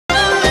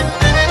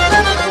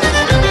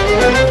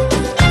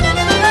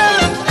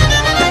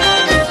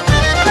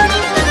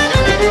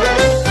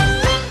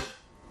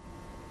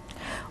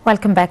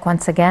Welcome back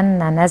once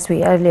again. And as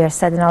we earlier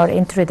said in our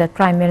intro, that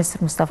Prime Minister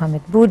Mustafa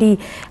Madbouli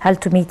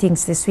held two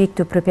meetings this week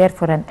to prepare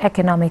for an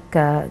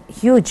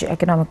huge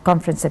economic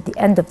conference at the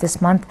end of this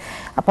month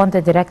upon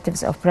the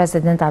directives of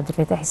President Abdel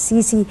Fattah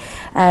al-Sisi.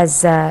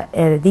 As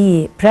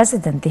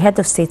the head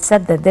of state,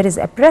 said that there is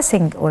a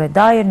pressing or a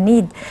dire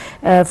need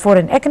for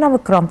an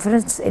economic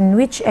conference in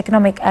which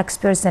economic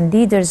experts and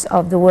leaders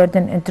of the world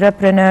and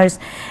entrepreneurs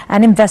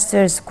and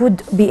investors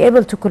could be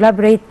able to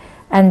collaborate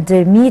and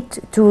meet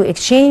to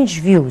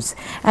exchange views.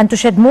 And to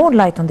shed more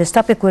light on this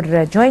topic,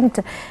 we're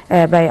joined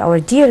by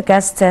our dear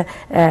guest,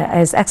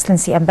 His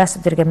Excellency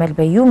Ambassador Gamal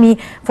Bayoumi,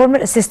 former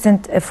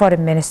Assistant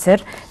Foreign Minister.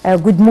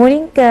 Good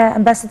morning,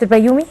 Ambassador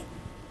Bayoumi.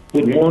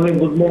 Good morning,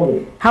 good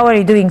morning. How are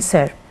you doing,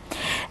 sir?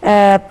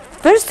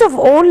 First of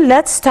all,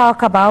 let's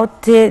talk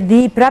about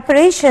the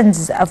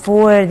preparations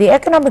for the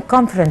economic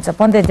conference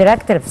upon the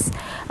directives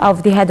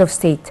of the head of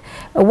state.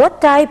 What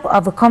type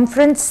of a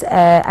conference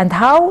and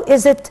how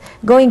is it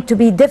going to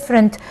be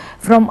different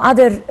from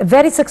other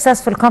very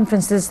successful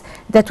conferences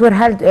that were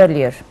held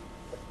earlier?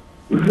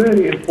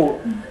 Very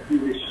important.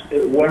 This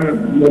is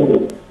one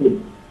more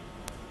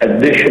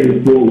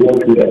addition to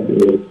what we are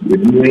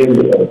doing,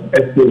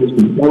 efforts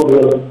in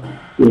order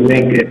to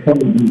make a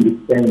common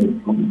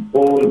understanding from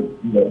all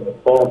the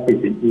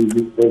parties in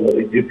Egypt, whether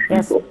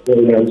Egyptians or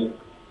foreigners,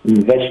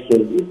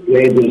 investors,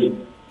 traders,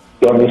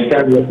 to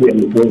understand what we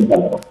are going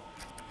about.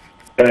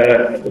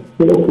 Of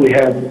course, we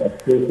have a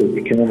total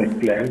economic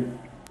plan.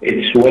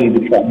 It's well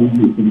defined.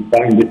 You can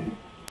find it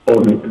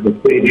on the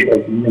page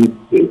of the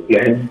ministry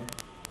plan.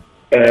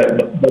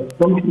 But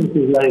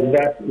conferences like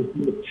that,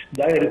 it's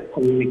direct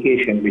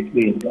communication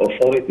between the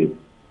authorities,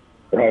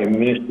 Prime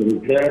Minister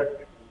is there,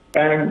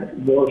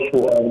 and those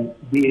who are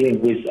dealing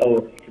with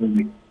our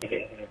economic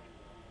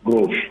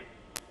growth.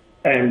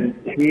 And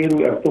here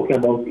we are talking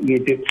about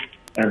Egypt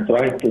and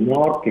trying to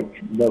market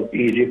about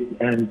Egypt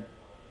and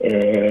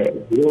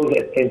draw the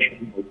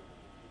attention of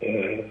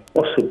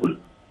possible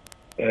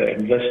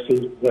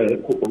investors,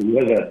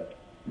 whether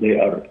they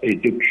are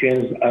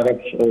Egyptians,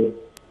 Arabs, or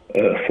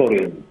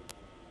foreigners.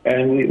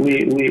 And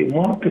we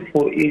market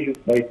for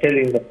Egypt by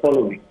telling the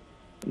following,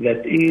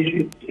 that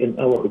Egypt, in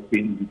our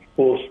opinion, of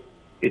course,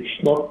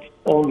 it's not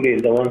only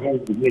the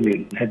 100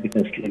 million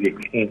inhabitants living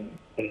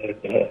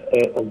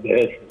on the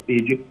earth of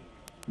Egypt,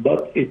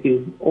 but it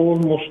is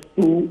almost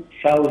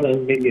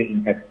 2,000 million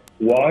inhabitants.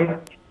 Why?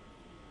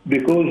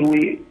 Because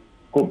we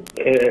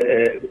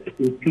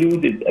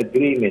included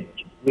agreement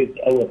with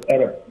our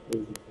Arab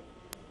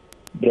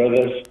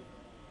brothers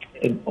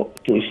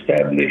to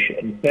establish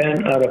a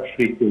pan-Arab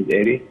free trade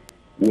area.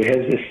 We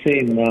have the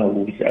same now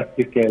with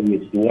Africa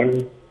with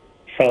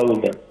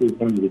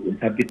 1,200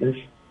 inhabitants.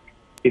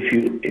 If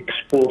you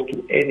export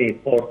to any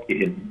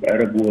party in the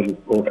Arab world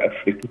or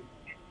Africa,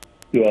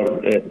 you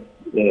are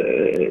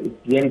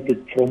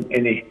exempted from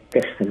any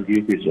custom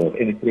duties or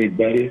any trade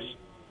barriers.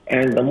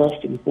 And the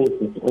most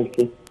important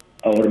also,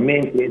 our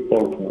main trade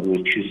partner,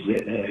 which is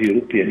the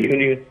European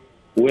Union,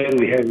 where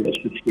we have an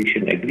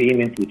association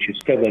agreement which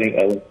is covering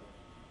our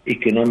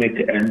economic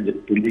and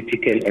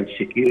political and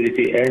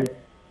security and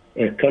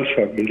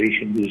cultural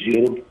relations with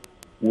Europe,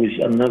 with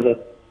another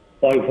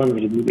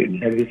 500 million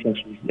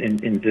inhabitants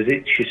in the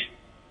richest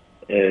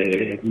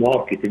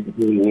market in the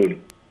whole world.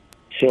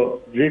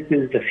 So this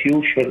is the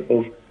future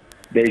of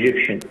the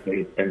Egyptian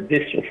trade. And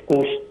this, of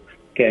course,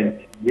 can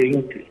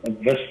bring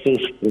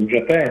investors from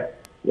Japan,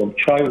 from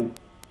China,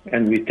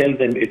 and we tell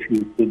them if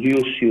you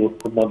produce your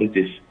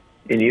commodities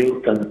in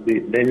your country,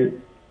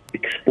 then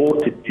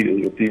export it to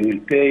Europe, you will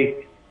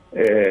pay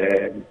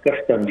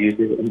custom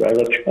duties and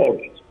other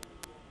charges.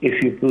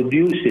 If you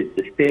produce it,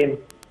 the same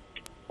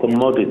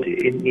commodity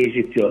in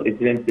Egypt, you are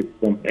exempted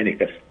from any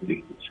custom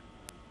duties.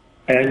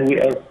 And we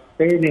are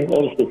training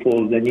also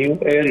for the new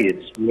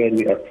areas where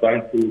we are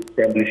trying to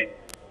establish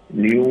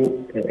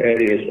new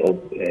areas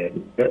of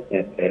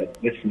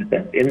business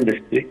and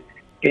industry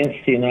in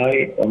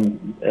Sinai, on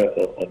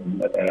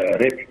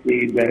Red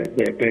Sea,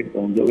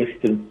 on the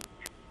western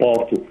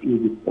part of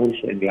Egypt,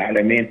 also in the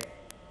Alamein.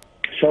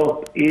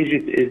 So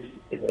Egypt is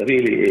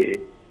really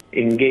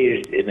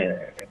engaged in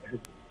a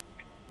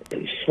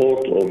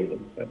sort of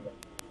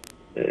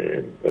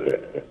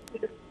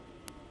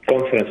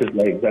conferences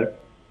like that.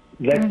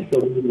 That's the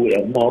way we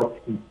are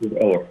marketing to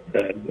our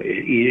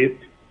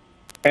Egypt.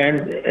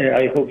 And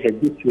I hope that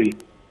this will,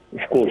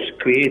 of course,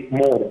 create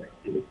more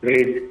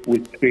trade,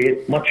 will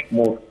create much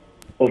more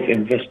of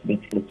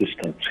investment for this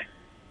country.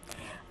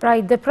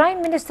 Right. The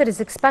Prime Minister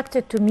is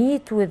expected to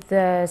meet with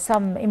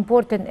some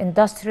important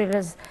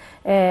industrialists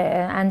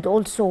and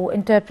also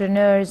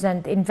entrepreneurs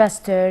and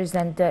investors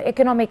and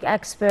economic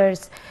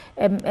experts.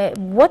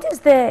 What is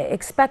the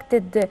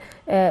expected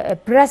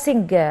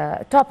pressing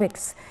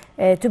topics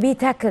to be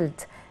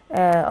tackled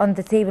on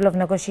the table of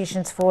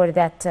negotiations for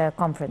that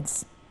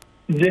conference?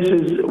 This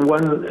is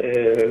one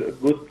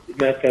good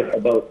matter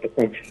about the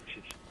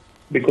conferences,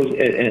 because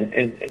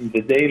in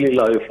the daily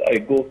life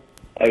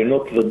I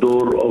knock the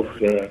door of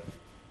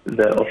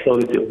the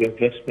Authority of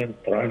Investment,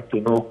 trying to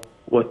know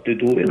what to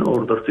do in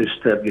order to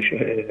establish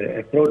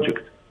a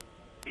project.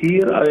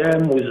 Here I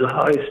am with the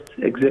highest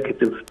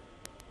executive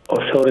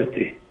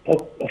authority,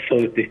 top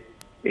authority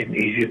in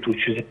Egypt,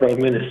 which is the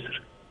Prime Minister.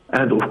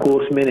 And of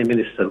course, many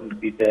ministers will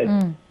be there.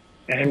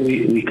 And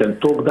we can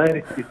talk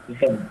directly to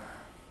them.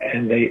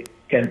 And they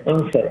can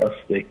answer us,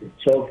 they can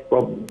solve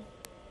problems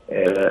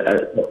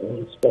on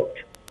the spot.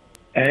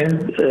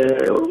 And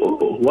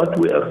what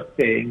we are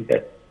saying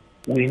that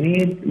we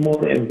need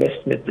more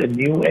investment in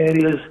new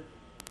areas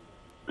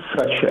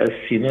such as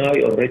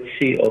Sinai or Red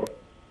Sea or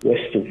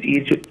west of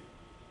Egypt,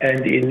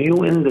 and in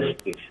new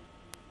industries.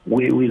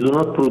 We do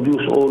not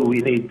produce all we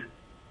need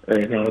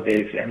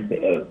nowadays. And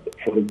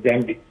for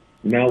example,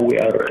 now we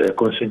are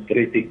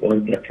concentrating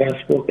on the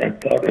transport and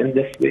car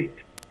industry,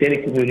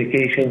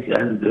 telecommunications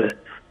and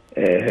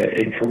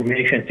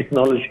information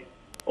technology.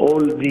 All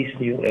these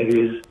new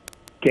areas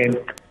can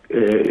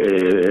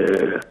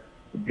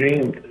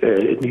bring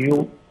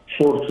new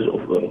sources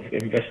of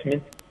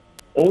investment.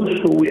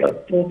 Also, we are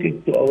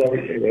talking to our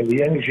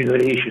young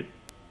generation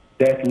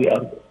that we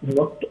are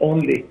not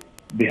only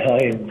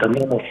behind the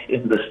mammoth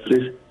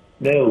industries.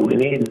 No, we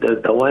need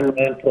the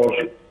one-man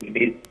project. We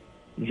need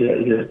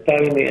the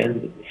tiny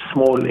and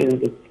small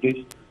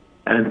industries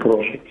and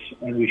projects,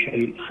 and we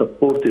shall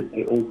support it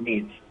by all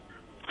means.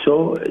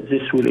 So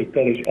this will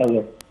encourage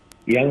our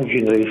young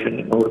generation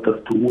in order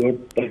to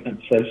work by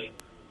themselves,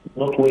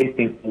 not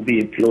waiting to be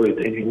employed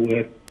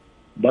anywhere,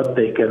 but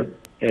they can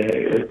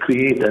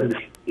create and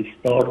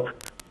start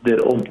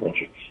their own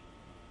projects.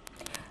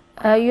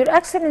 Your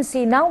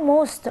Excellency, now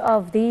most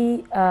of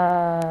the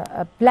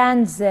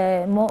plans,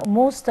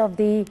 most of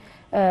the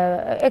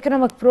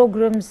economic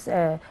programs,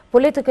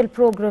 political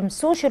programs,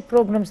 social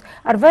programs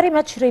are very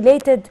much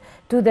related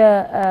to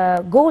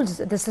the goals,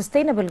 the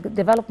sustainable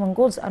development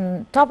goals.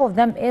 On top of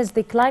them is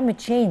the climate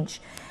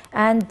change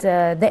and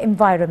the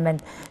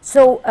environment.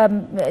 So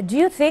do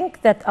you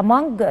think that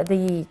among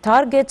the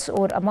targets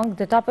or among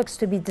the topics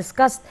to be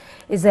discussed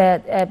is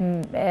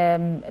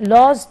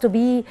laws to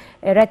be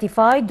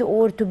ratified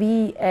or to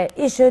be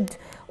issued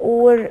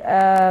or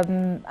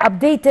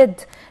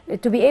updated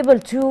to be able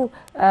to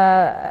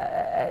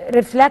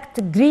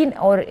reflect green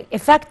or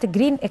affect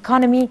green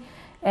economy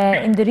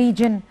in the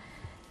region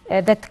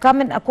that come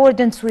in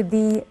accordance with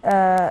the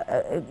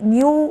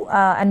new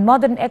and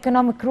modern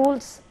economic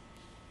rules?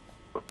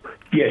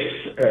 Yes,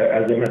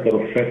 as a matter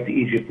of fact,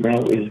 Egypt now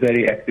is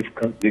very active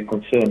country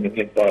concerning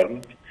the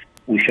environment.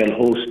 We shall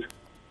host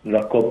the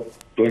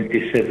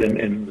COP27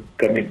 in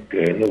coming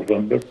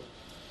November.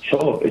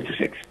 So it is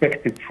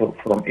expected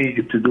from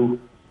Egypt to do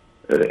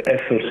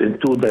efforts in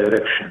two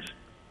directions.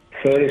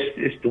 First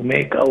is to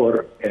make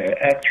our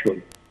actual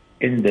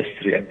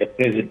industry and the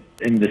present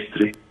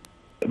industry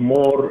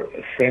more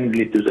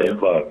friendly to the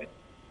environment.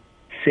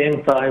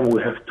 Same time,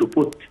 we have to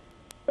put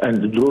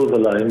and draw the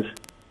lines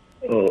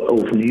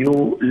of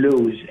new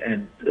laws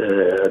and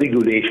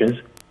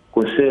regulations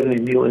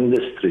concerning new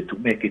industry to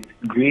make it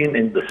green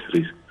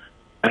industries.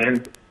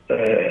 And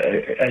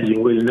as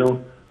you will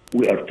know,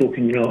 we are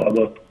talking now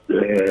about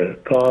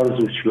cars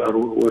which we are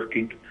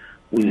working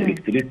with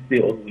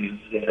electricity or with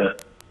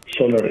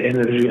solar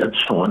energy and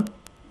so on.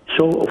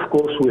 So, of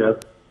course, we are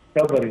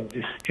covering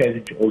this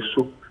challenge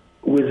also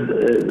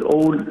with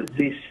all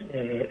these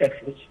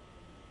efforts.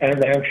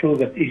 And I am sure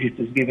that Egypt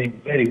is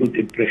giving very good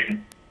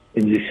impression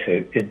in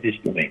this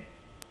domain.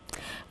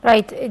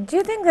 Right. Do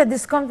you think that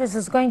this conference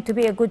is going to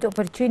be a good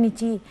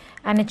opportunity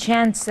and a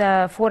chance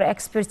for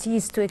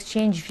expertise to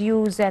exchange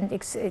views and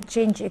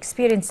exchange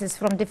experiences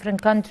from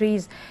different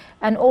countries,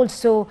 and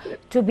also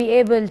to be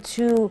able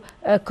to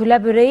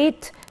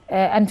collaborate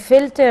and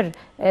filter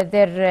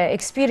their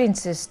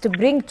experiences to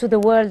bring to the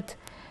world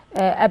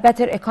a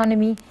better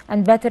economy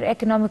and better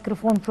economic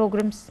reform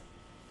programs?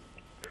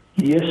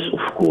 Yes,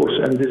 of course,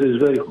 and this is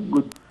a very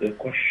good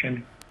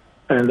question.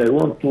 And I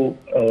want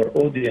our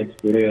audience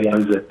to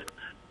realize that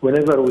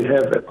whenever we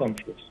have a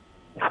conference,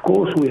 of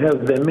course we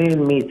have the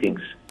main meetings,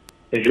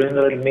 the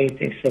general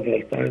meetings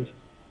several times,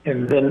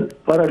 and then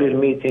parallel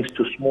meetings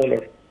to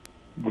smaller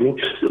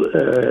groups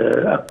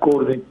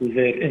according to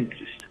their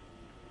interest.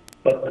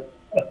 But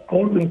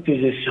according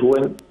to this,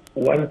 when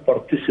one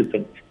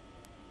participant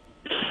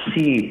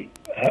see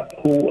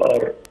who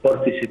are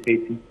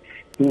participating,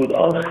 he would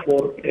ask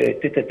for a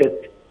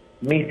tete-a-tete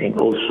meeting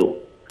also.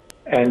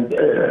 And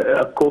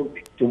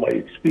according to my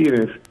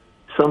experience,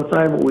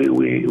 sometimes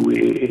we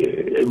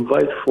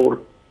invite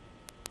for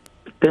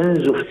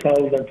tens of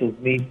thousands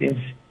of meetings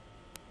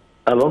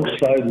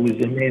alongside with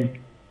the main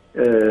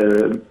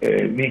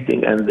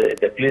meeting and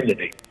the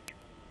plenary.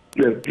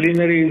 The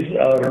plenaries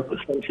are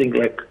something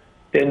like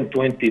 10,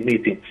 20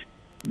 meetings.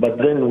 But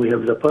then we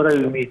have the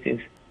parallel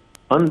meetings,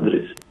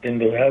 hundreds, and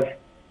we have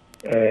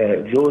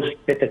those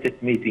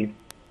tete-a-tete meetings,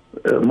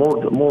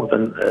 more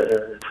than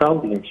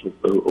thousands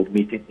of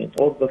meetings in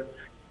order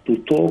to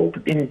talk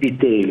in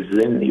details.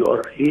 Then you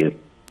are here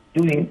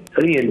doing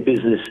real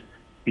business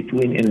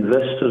between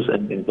investors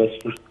and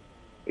investors,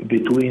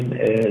 between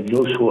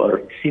those who are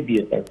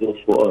recipient and those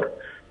who are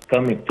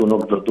coming to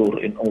knock the door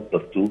in order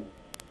to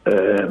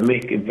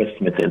make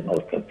investment in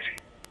our country.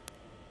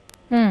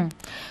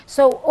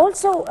 So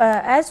also,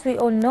 as we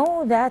all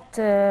know, that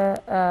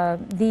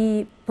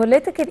the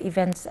political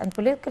events and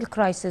political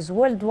crises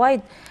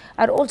worldwide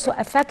are also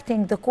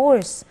affecting the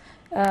course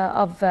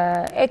of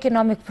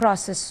economic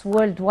process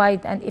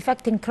worldwide and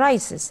affecting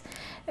crisis.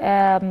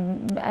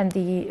 And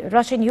the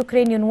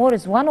Russian-Ukrainian war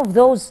is one of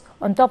those,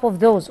 on top of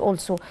those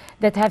also,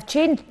 that have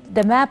changed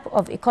the map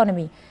of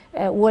economy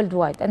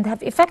worldwide and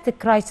have affected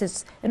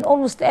crisis in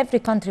almost every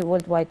country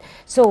worldwide.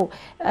 So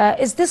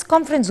is this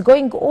conference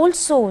going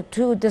also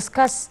to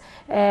discuss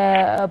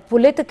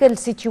political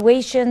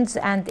situations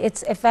and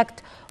its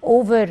effect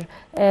over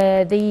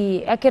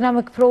the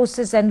economic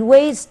process and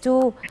ways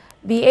to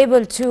be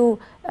able to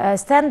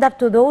stand up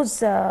to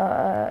those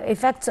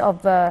effects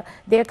of the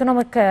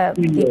economic,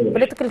 the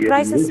political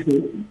crisis?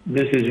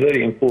 This is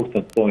very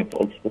important point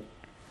also,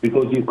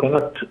 because you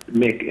cannot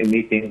make a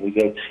meeting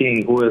without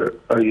seeing where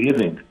are you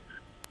living.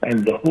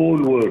 And the whole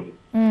world,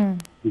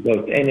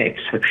 without any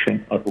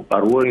exception,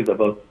 are worried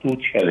about two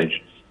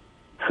challenges.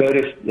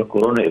 First, the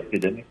corona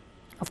epidemic,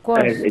 of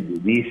course, as a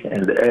disease,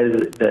 and as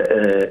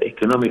the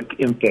economic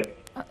impact,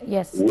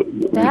 yes,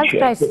 the health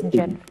crisis in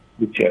general,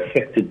 which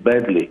affected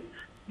badly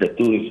the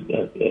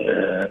tourism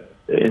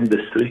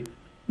industry.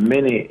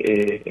 Many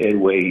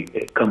airway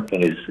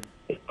companies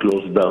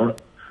closed down.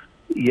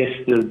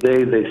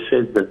 Yesterday, they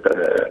said that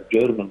the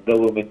German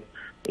government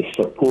is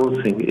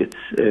supporting its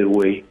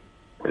airway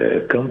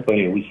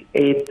company with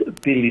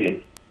 8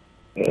 billion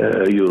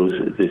euros.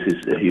 This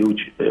is a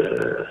huge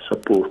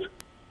support.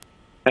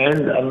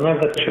 And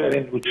another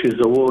challenge, which is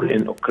the war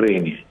in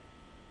Ukraine.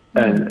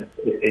 And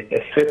it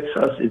affects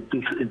us in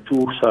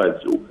two sides.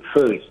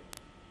 First,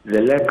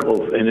 the lack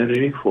of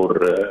energy for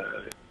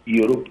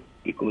Europe,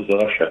 because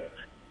Russia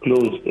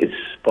closed its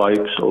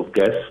pipes of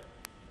gas.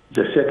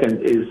 The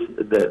second is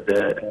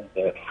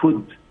the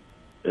food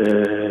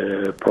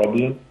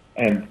problem.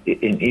 And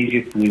in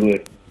Egypt, we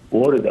were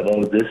worried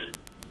about this.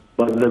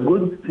 But the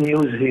good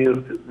news here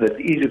that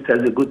Egypt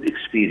has a good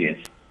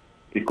experience,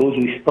 because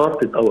we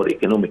started our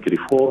economic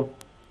reform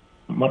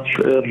much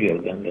earlier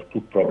than the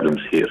two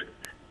problems here.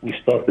 We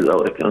started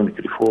our economic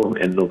reform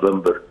in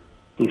November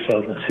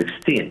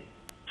 2016.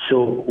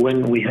 So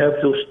when we have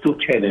those two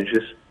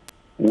challenges,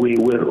 we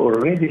were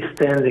already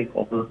standing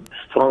on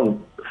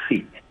strong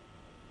feet.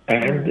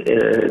 And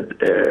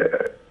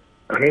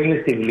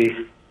relatively,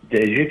 the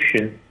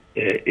Egyptian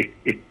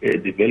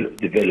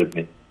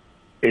development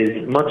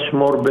is much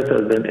more better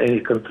than any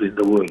country in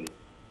the world.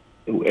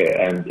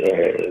 And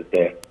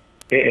the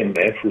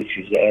AMF, which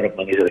is the Arab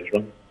Monetary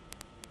Fund,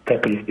 a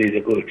couple of days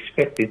ago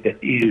expected that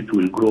Egypt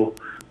will grow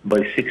by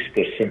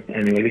 6%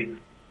 annually,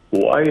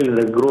 while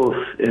the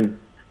growth in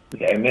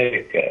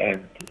America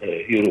and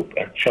Europe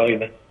and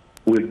China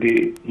will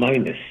be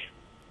minus.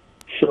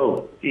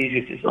 So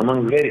Egypt is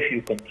among very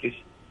few countries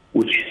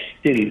which is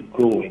still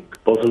growing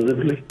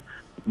positively,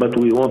 but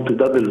we want to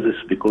double this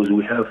because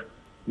we have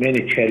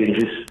many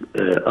challenges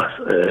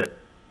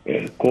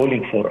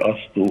calling for us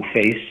to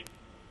face.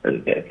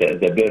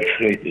 The birth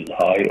rate is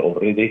high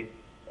already.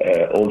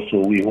 Also,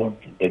 we want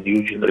the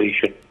new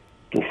generation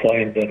to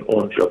find their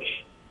own jobs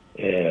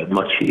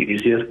much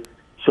easier.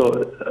 So,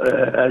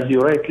 as you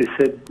rightly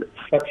said,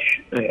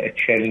 such a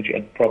challenge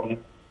and problem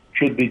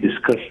should be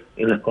discussed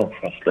in a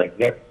conference like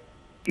that.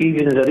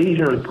 Even the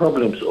regional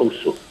problems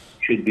also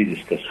should be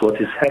discussed. What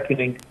is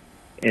happening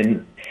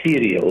in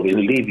Syria or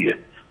in Libya,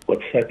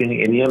 what's happening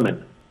in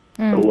Yemen,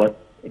 what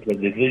the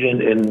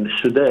division in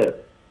Sudan,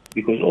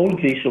 because all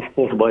these, of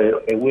course, by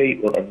a way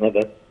or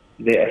another,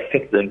 they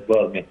affect the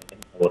environment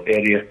in our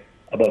area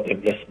about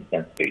investment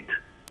and trade.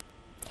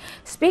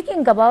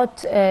 Speaking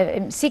about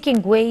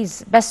seeking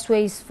ways, best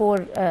ways for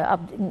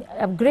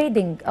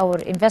upgrading our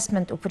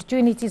investment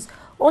opportunities,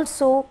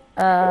 also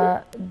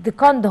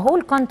the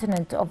whole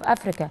continent of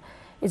Africa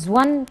is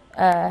one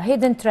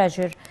hidden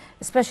treasure,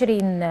 especially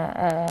in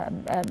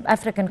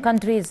African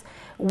countries,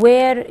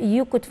 where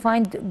you could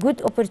find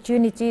good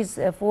opportunities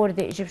for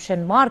the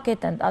Egyptian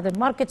market and other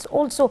markets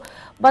also.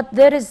 But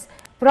there is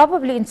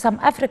probably in some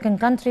African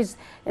countries,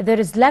 there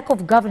is lack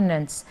of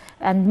governance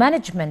and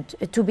management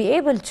to be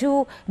able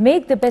to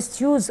make the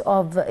best use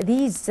of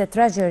these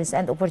treasures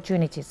and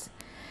opportunities.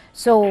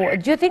 So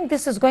do you think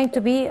this is going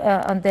to be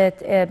on the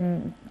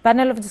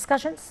panel of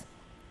discussions?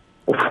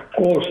 Of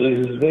course,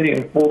 this is a very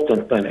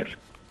important panel.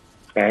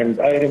 And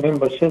I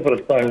remember several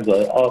times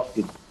I asked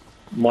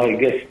my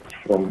guests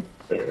from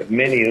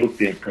many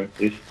European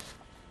countries,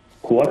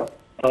 what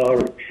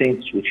are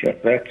things which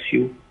attracts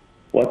you?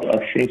 What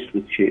are things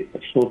which a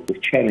sort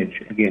of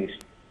challenge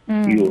against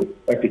your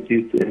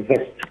attitude to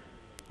invest?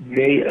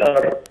 They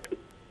are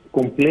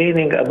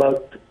complaining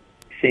about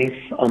things,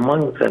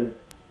 among them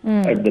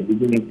at the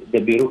beginning,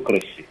 the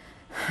bureaucracy.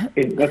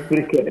 In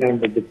Africa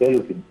and the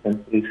developing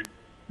countries,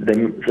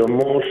 the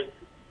most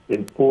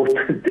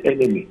important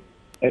enemy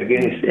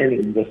against any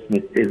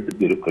investment is the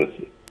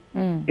bureaucracy.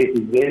 It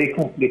is very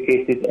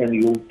complicated, and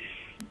you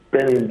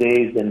spend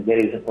days and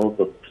days in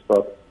order to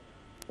start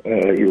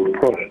your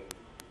project.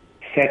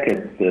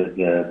 Second,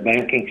 the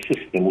banking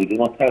system. We do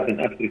not have in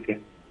Africa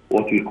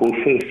what we call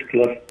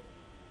first-class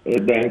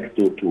bank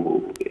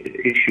to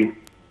issue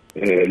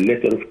a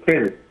letter of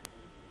credit.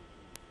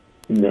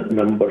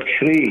 Number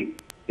three,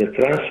 the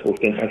transport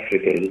in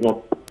Africa is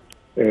not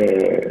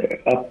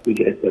up to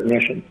the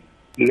international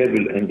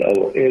level, and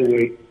our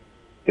airway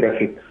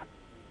traffic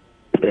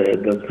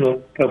does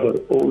not cover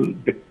all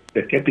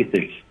the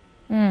capitals.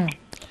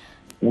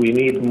 We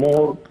need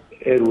more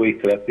airway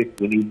traffic,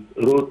 we need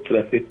road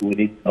traffic, we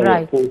need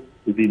our ports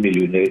to be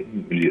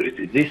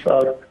ameliorated. These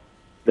are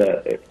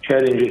the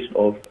challenges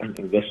of an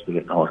investor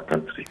in our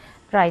country.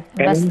 Right.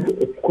 And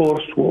of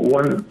course,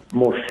 one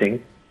more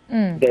thing,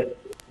 that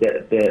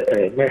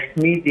the mass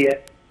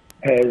media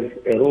has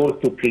a role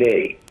to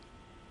play,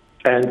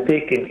 and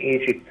taking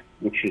Egypt,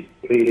 which is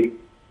really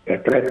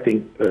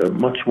attracting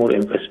much more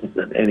investment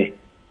than any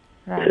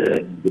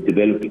the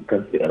developing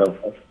country around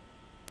us.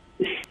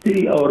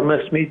 Still, our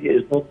mass media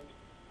is not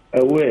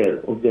aware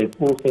of the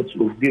importance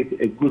of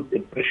giving a good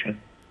impression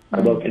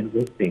about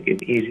investing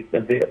in Egypt,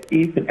 and they are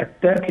even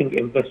attacking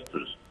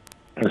investors.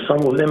 And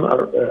some of them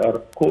are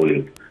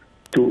calling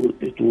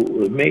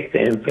to make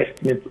the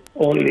investment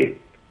only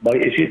by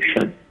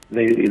Egyptians.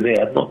 They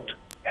are not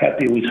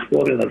happy with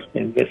foreigners to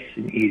invest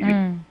in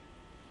Egypt.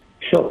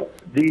 So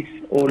these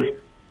all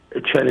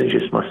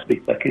challenges must be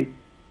tackled,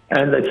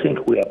 and I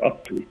think we are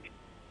up to it.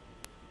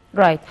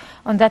 Right.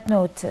 On that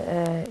note,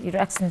 Your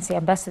Excellency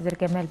Ambassador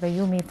Gamal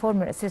Bayoumi,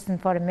 former Assistant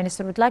Foreign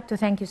Minister, would like to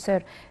thank you,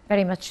 sir,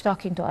 very much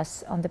talking to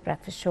us on the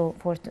Breakfast Show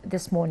for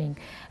this morning.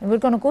 And we're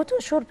going to go to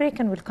a short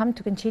break, and we'll come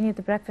to continue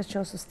the Breakfast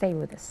Show, so stay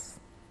with us.